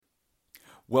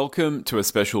Welcome to a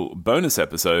special bonus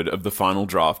episode of the Final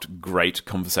Draft Great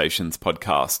Conversations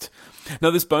podcast. Now,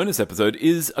 this bonus episode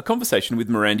is a conversation with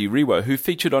Mirandy Riwo, who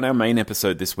featured on our main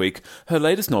episode this week. Her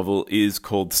latest novel is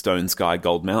called Stone Sky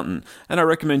Gold Mountain, and I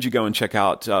recommend you go and check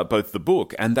out both the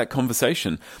book and that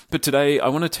conversation. But today, I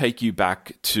want to take you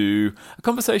back to a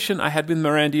conversation I had with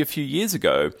Mirandy a few years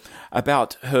ago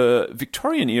about her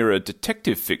Victorian-era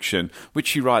detective fiction, which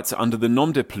she writes under the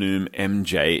nom de plume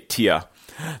M.J. Tia.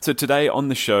 So today on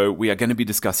the show, we are going to be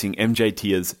discussing M.J.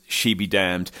 Tia's She Be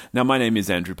Damned. Now, my name is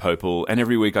Andrew Popel, and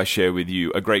every week I share with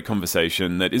you a great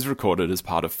conversation that is recorded as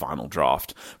part of Final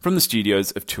Draft from the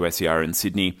studios of 2SER in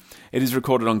Sydney. It is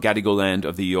recorded on Gadigal land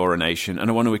of the Eora Nation, and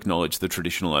I want to acknowledge the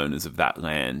traditional owners of that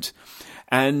land.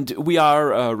 And we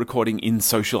are recording in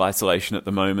social isolation at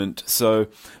the moment, so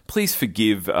please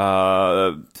forgive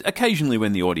occasionally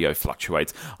when the audio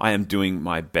fluctuates. I am doing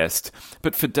my best.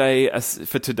 But for today, a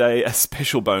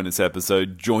special bonus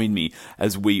episode. Join me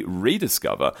as we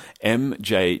rediscover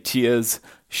M.J. Tia's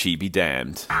She Be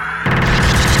Damned.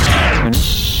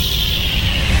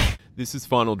 This is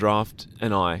Final Draft,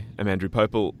 and I am Andrew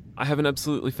Popel. I have an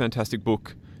absolutely fantastic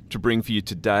book to bring for you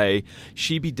today,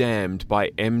 She Be Damned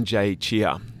by M.J.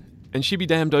 Tia. And She Be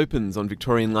Damned opens on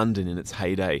Victorian London in its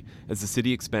heyday. As the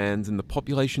city expands and the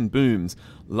population booms,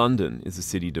 London is a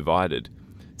city divided.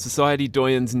 Society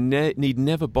doyens need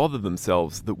never bother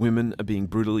themselves that women are being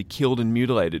brutally killed and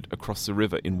mutilated across the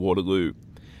river in Waterloo.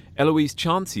 Eloise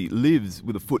Chauncey lives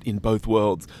with a foot in both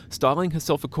worlds. Styling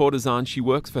herself a courtesan, she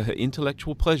works for her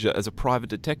intellectual pleasure as a private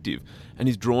detective and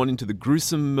is drawn into the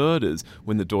gruesome murders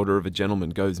when the daughter of a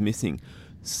gentleman goes missing.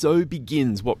 So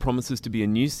begins what promises to be a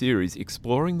new series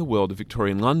exploring the world of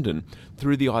Victorian London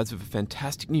through the eyes of a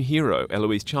fantastic new hero,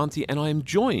 Eloise Chauncey, and I am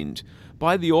joined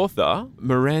by the author,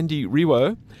 Mirandy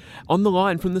Riwo, on the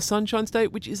line from the Sunshine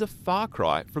State, which is a far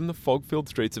cry from the fog-filled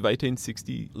streets of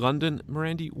 1860 London.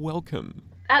 Mirandy, welcome.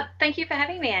 Thank you for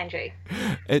having me, Andrew.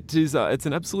 It's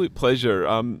an absolute pleasure.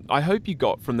 I hope you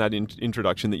got from that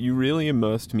introduction that you really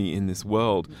immersed me in this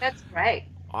world. That's great.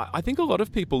 I think a lot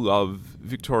of people love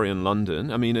Victorian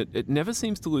London. I mean, it never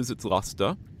seems to lose its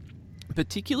luster,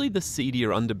 particularly the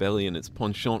seedier underbelly and its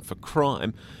penchant for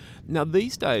crime. Now,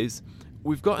 these days,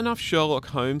 we've got enough Sherlock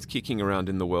Holmes kicking around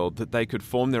in the world that they could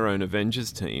form their own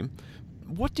Avengers team.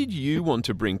 What did you want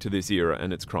to bring to this era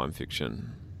and its crime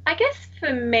fiction? I guess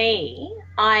for me,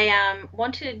 I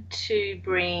wanted to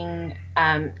bring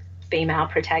female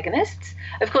protagonists.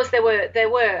 Of course, there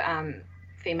were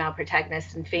female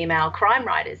protagonists and female crime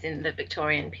writers in the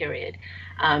Victorian period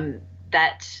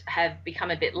that have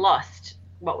become a bit lost,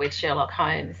 what with Sherlock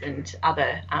Holmes and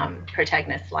other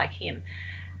protagonists like him.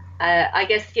 I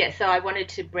guess, yeah, so I wanted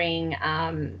to bring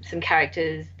some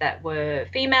characters that were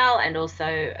female and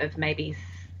also of maybe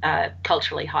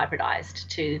culturally hybridized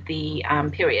to the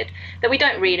period that we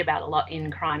don't read about a lot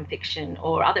in crime fiction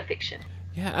or other fiction.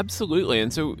 Yeah, absolutely.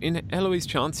 And so in Eloise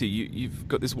Chauncey, you've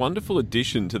got this wonderful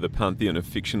addition to the pantheon of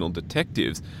fictional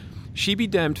detectives. She Be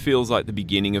Damned feels like the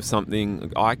beginning of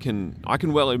something. I can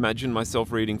well imagine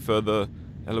myself reading further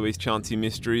Eloise Chauncey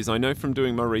mysteries. I know from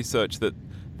doing my research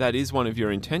that is one of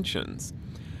your intentions.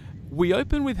 We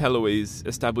open with Eloise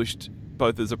established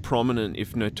both as a prominent,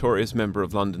 if notorious, member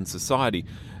of London society,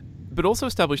 but also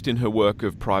established in her work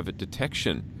of private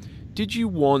detection. Did you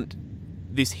want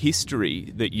this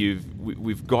history that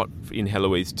we've got in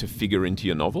Eloise to figure into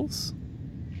your novels?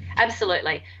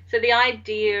 Absolutely. So the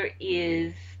idea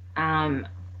is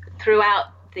throughout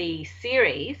the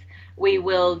series, we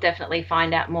will definitely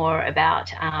find out more about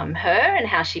her and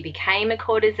how she became a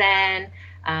courtesan,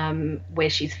 where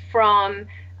she's from,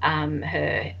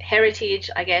 her heritage,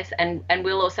 I guess, and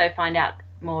we'll also find out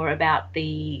more about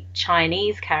the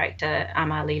Chinese character,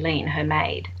 Li Lin, her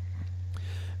maid.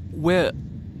 We're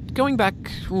going back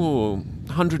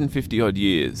 150 odd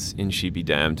years in She Be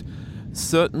Damned.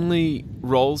 Certainly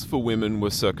roles for women were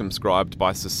circumscribed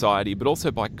by society, but also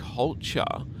by culture.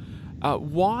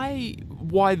 Why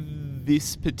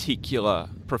this particular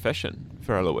profession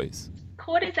for Eloise?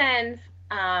 Courtesans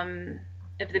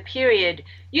of the period,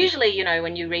 usually,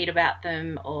 when you read about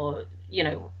them or,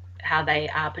 how they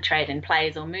are portrayed in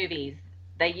plays or movies,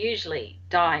 they usually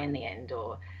die in the end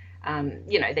or,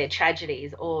 they're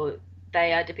tragedies or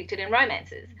they are depicted in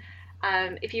romances.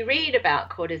 If you read about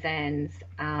courtesans,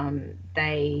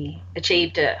 they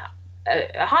achieved a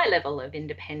high level of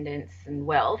independence and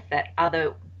wealth that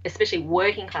other, especially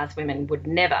working class women, would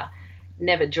never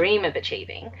dream of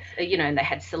achieving. And they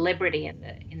had celebrity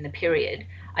in the period.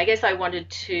 I guess I wanted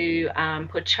to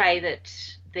portray that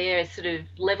their sort of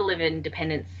level of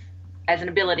independence as an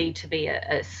ability to be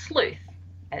a sleuth,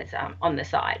 as on the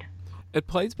side. It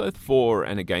plays both for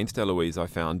and against Eloise, I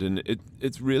found, and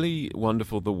it's really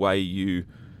wonderful the way you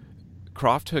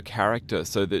craft her character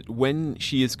so that when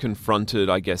she is confronted,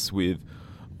 I guess, with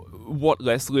what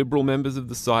less liberal members of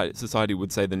the society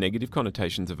would say the negative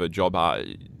connotations of her job are,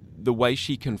 the way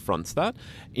she confronts that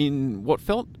in what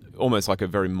felt almost like a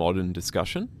very modern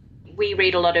discussion. We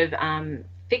read a lot of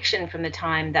fiction from the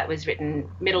time that was written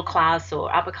middle class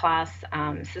or upper class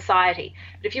society.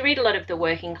 But if you read a lot of the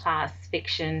working class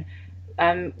fiction,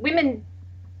 women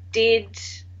did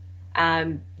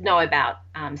know about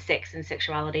sex and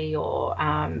sexuality,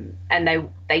 and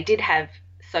they did have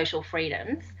social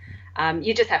freedoms.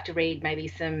 You just have to read maybe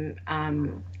some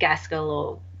Gaskell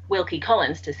or Wilkie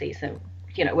Collins to see some,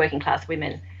 working class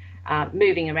women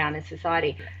moving around in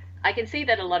society. I can see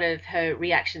that a lot of her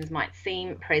reactions might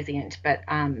seem prescient, but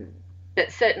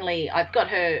certainly I've got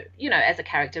her, as a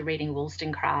character reading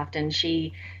Wollstonecraft, and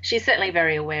she's certainly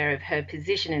very aware of her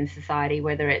position in society,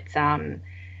 whether it's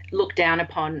looked down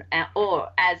upon or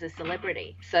as a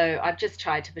celebrity. So I've just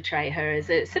tried to portray her as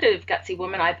a sort of gutsy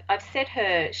woman. I've set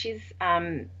her, she's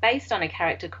based on a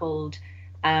character called,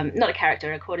 not a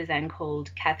character, a courtesan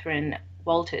called Catherine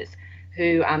Walters,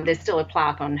 who there's still a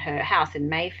plaque on her house in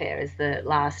Mayfair as the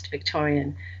last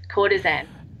Victorian courtesan.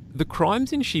 The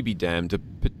crimes in She Be Damned are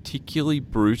particularly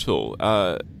brutal.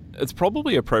 It's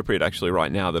probably appropriate actually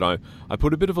right now that I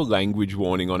put a bit of a language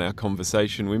warning on our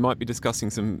conversation. We might be discussing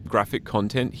some graphic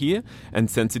content here, and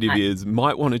sensitive ears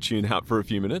might want to tune out for a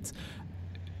few minutes.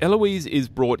 Eloise is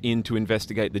brought in to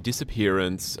investigate the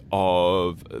disappearance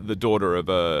of the daughter of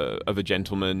a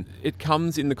gentleman. It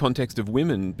comes in the context of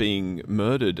women being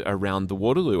murdered around the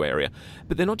Waterloo area.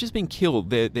 But they're not just being killed,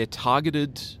 they're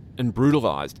targeted and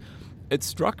brutalised. It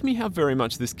struck me how very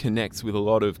much this connects with a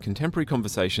lot of contemporary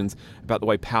conversations about the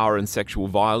way power and sexual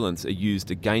violence are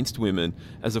used against women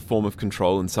as a form of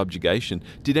control and subjugation.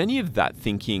 Did any of that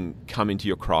thinking come into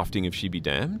your crafting of She Be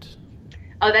Damned?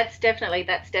 Oh, that's definitely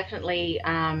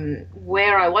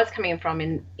where I was coming from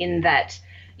in that,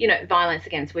 violence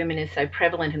against women is so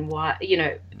prevalent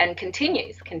and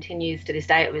continues to this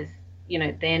day. It was,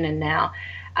 then and now.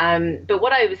 But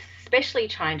what I was especially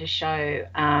trying to show,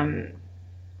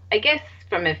 I guess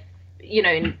from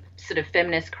in sort of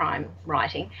feminist crime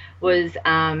writing was,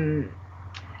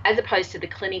 as opposed to the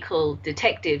clinical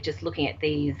detective just looking at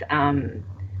these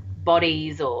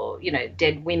bodies or,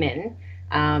 dead women,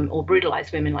 or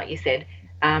brutalized women, like you said,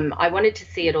 I wanted to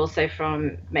see it also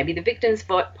from maybe the victim's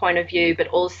point of view, but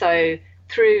also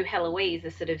through Heloise,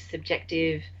 a sort of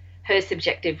her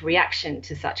subjective reaction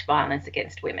to such violence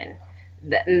against women.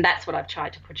 And that's what I've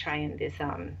tried to portray in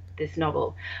this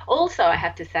novel. Also, I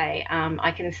have to say,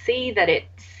 I can see that it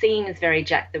seems very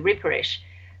Jack the Ripperish,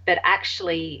 but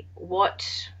actually what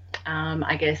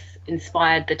I guess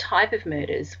inspired the type of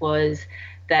murders was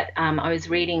that I was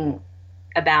reading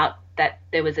about that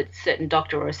there was a certain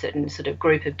doctor or a certain sort of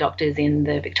group of doctors in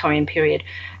the Victorian period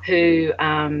who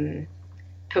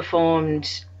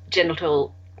performed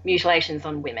genital mutilations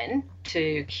on women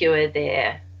to cure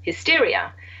their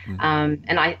hysteria.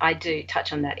 And I do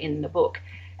touch on that in the book.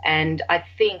 And I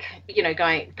think,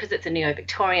 because it's a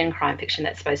neo-Victorian crime fiction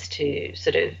that's supposed to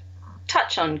sort of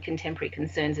touch on contemporary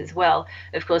concerns as well.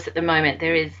 Of course, at the moment,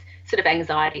 there is sort of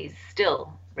anxieties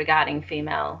still regarding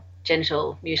female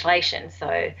genital mutilation.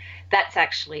 So that's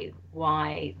actually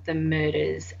why the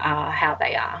murders are how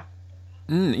they are.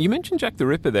 You mentioned Jack the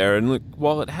Ripper there, and look,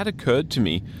 while it had occurred to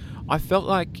me, I felt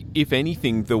like, if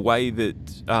anything, the way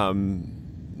that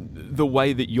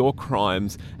your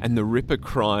crimes and the Ripper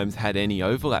crimes had any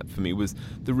overlap for me was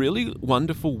the really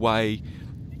wonderful way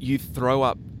you throw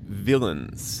up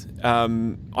villains.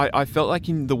 I felt like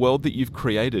in the world that you've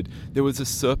created, there was a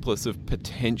surplus of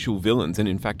potential villains, and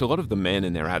in fact, a lot of the men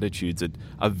and their attitudes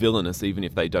are villainous, even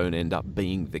if they don't end up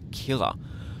being the killer.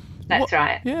 That's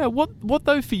right. Yeah, what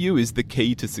though for you is the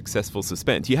key to successful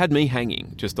suspense? You had me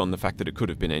hanging just on the fact that it could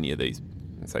have been any of these,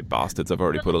 let's say, bastards. I've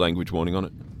already put a language warning on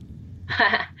it.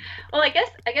 Well, I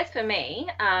guess for me,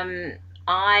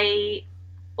 I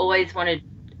always wanted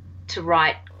to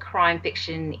write crime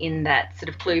fiction in that sort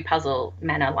of clue puzzle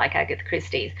manner, like Agatha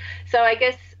Christie's. So I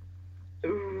guess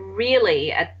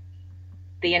really at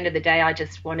the end of the day, I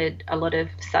just wanted a lot of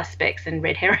suspects and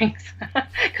red herrings,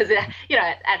 because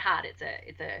at heart it's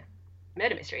a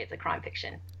murder mystery, it's a crime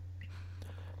fiction.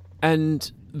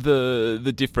 And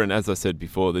the different, as I said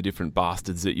before, the different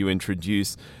bastards that you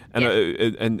introduce, and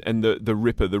and the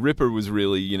Ripper was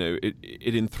really,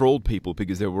 it enthralled people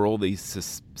because there were all these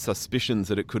suspicions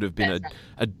that it could have been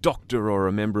a doctor or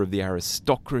a member of the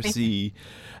aristocracy.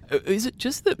 Is it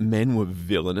just that men were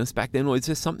villainous back then, or is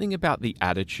there something about the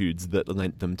attitudes that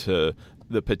lent them to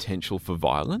the potential for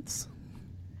violence?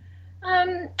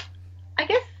 Um, I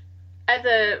guess as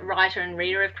a writer and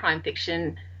reader of crime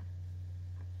fiction,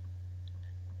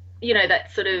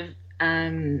 that sort of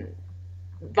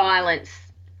violence,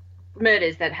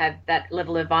 murders that have that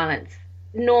level of violence,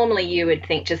 normally you would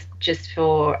think just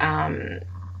for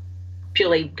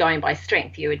purely going by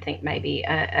strength, you would think maybe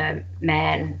a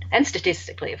man, and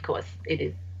statistically, of course, it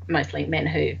is mostly men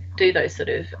who do those sort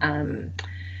of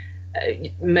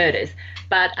murders.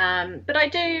 But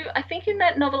I think in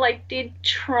that novel I did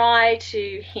try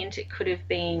to hint it could have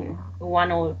been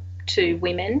one or two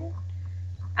women.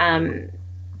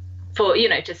 For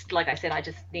just like I said, I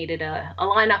just needed a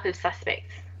lineup of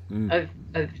suspects of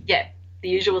the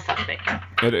usual suspects.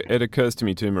 It occurs to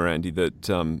me too, Mirandy,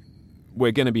 that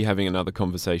we're going to be having another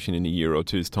conversation in a year or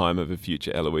two's time of a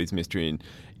future Eloise mystery, and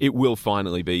it will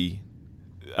finally be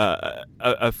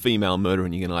a female murder,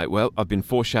 and you're going to well, I've been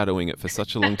foreshadowing it for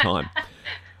such a long time.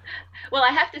 Well,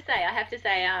 I have to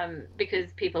say,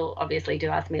 because people obviously do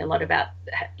ask me a lot about,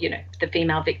 the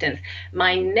female victims.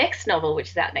 My next novel, which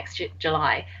is out next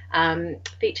July,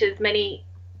 features many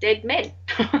dead men.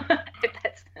 if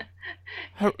that's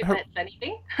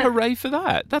anything. Hooray for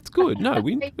that! That's good. No,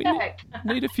 we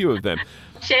need a few of them.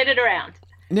 Shared it around.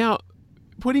 Now,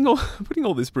 putting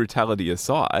all this brutality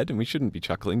aside, and we shouldn't be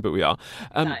chuckling, but we are.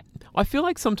 No. I feel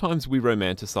like sometimes we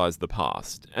romanticize the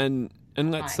past, and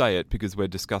let's say it because we're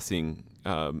discussing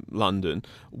London,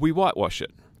 we whitewash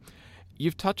it.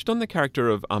 You've touched on the character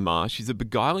of Amar. She's a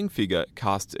beguiling figure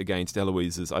cast against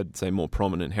Eloise's, I'd say, more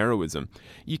prominent heroism.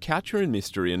 You catch her in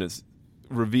mystery and is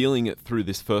revealing it through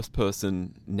this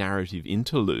first-person narrative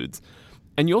interludes.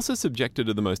 And you also subjected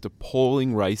to the most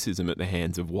appalling racism at the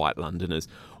hands of white Londoners.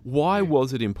 Why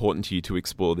was it important to you to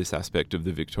explore this aspect of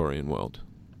the Victorian world?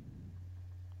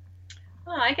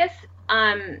 Well, I guess,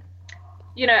 I'm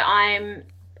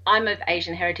of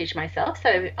Asian heritage myself,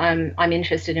 so I'm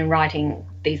interested in writing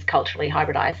these culturally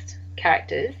hybridized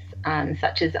characters,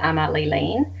 such as Amar Lee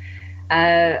Leen.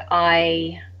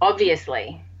 I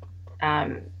obviously,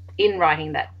 in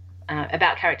writing that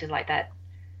about characters like that,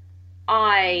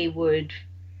 I would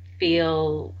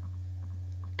feel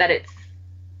that it's,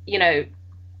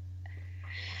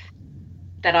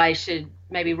 that I should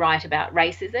maybe write about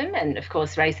racism, and of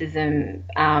course racism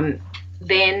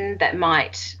then that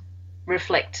might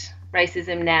reflect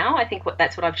racism now. I think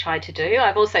that's what I've tried to do.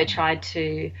 I've also tried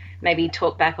to maybe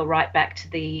talk back or write back to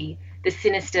the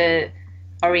sinister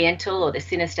Oriental or the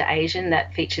sinister Asian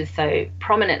that features so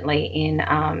prominently in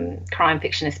crime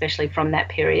fiction, especially from that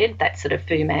period, that sort of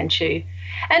Fu Manchu.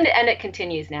 And it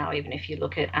continues now, even if you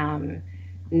look at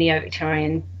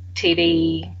neo-Victorian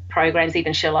TV programs,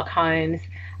 even Sherlock Holmes,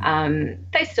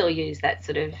 they still use that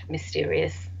sort of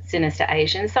mysterious, sinister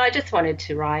Asian. So I just wanted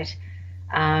to write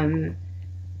a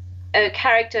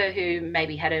character who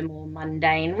maybe had a more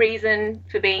mundane reason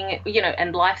for being,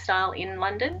 and lifestyle in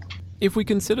London. If we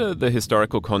consider the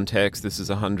historical context, this is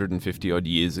 150 odd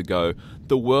years ago,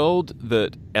 the world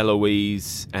that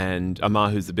Eloise and Amar,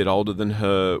 who's a bit older than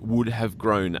her, would have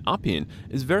grown up in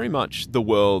is very much the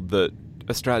world that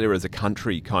Australia as a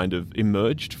country kind of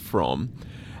emerged from.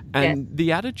 And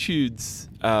the attitudes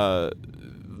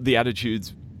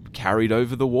carried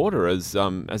over the water as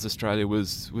Australia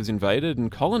was invaded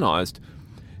and colonised.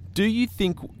 Do you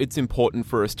think it's important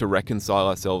for us to reconcile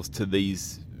ourselves to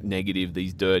these negative,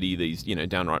 these dirty, these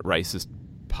downright racist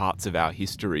parts of our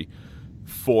history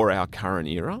for our current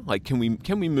era? Like, can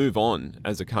we move on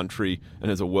as a country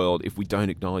and as a world if we don't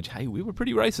acknowledge, hey, we were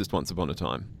pretty racist once upon a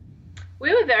time?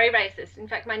 We were very racist. In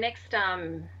fact, my next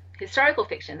historical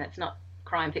fiction that's not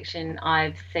crime fiction,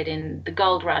 I've set in the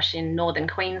gold rush in northern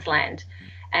Queensland.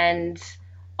 And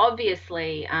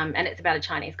obviously, and it's about a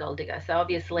Chinese gold digger, so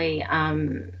obviously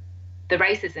the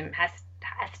racism has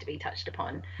to be touched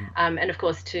upon, and of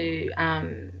course to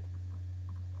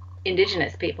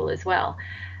Indigenous people as well.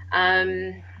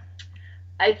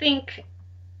 I think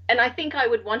I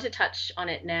would want to touch on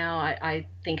it now. I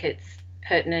think it's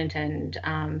pertinent and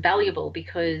valuable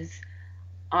because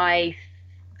I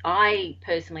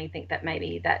personally think that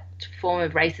maybe that form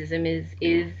of racism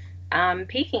is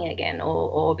peaking again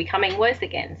or becoming worse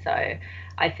again. So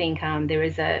I think there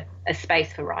is a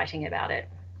space for writing about it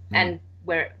and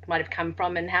where it might have come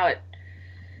from and how it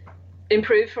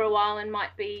improved for a while and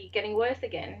might be getting worse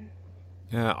again.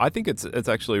 Yeah, I think it's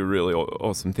actually a really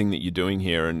awesome thing that you're doing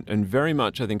here, and very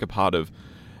much I think a part of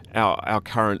our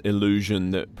current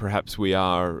illusion that perhaps we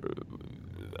are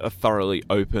a thoroughly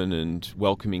open and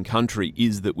welcoming country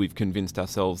is that we've convinced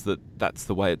ourselves that that's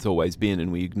the way it's always been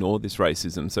and we ignore this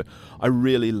racism. So I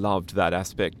really loved that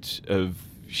aspect of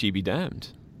She Be Damned.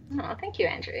 Oh, thank you,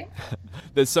 Andrew.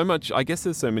 There's so much, I guess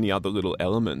there's so many other little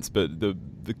elements, but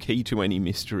the key to any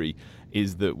mystery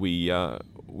is that we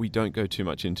don't go too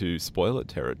much into spoiler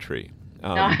territory.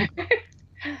 No.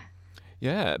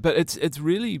 Yeah, but it's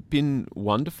really been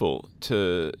wonderful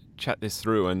to chat this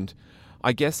through, and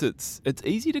I guess it's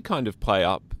easy to kind of play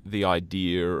up the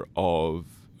idea of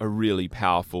a really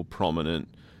powerful, prominent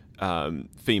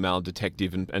female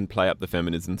detective and play up the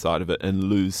feminism side of it and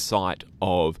lose sight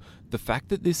of the fact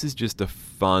that this is just a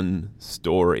fun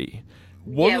story.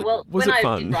 When I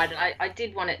fun? did write it, I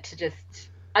did want it to just...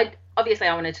 Obviously,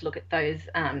 I wanted to look at those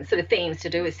sort of themes to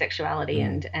do with sexuality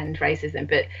and racism,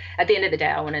 but at the end of the day,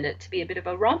 I wanted it to be a bit of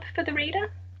a romp for the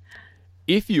reader.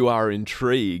 If you are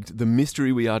intrigued, the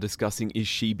mystery we are discussing is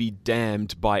She Be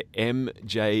Damned by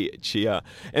M.J. Chia.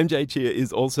 M.J. Chia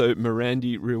is also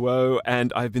Mirandy Rouault,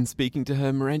 and I've been speaking to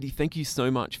her. Mirandy, thank you so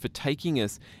much for taking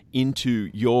us into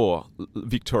your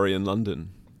Victorian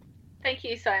London. Thank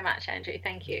you so much, Andrew.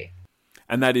 Thank you.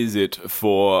 And that is it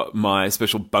for my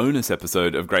special bonus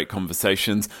episode of Great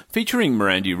Conversations, featuring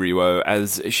Mirandy Rouault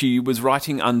as she was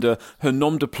writing under her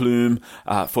nom de plume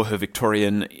for her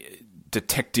Victorian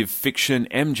detective fiction,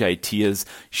 M.J. Chia's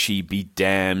She Be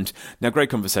Damned. Now, Great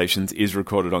Conversations is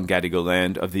recorded on Gadigal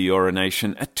land of the Eora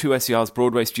Nation at 2SER's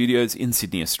Broadway Studios in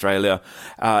Sydney, Australia.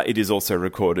 It is also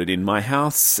recorded in my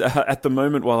house at the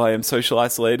moment while I am social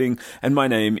isolating, and my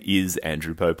name is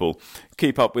Andrew Popel.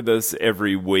 Keep up with us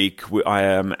every week. I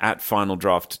am at Final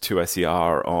Draft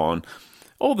 2SER on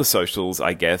all the socials,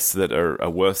 I guess, that are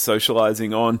worth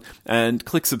socializing on, and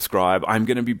click subscribe. I'm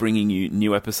going to be bringing you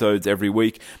new episodes every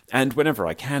week, and whenever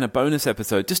I can, a bonus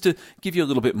episode, just to give you a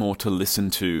little bit more to listen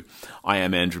to. I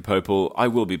am Andrew Popel. I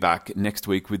will be back next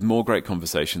week with more Great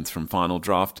Conversations from Final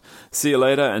Draft. See you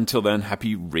later. Until then,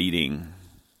 happy reading.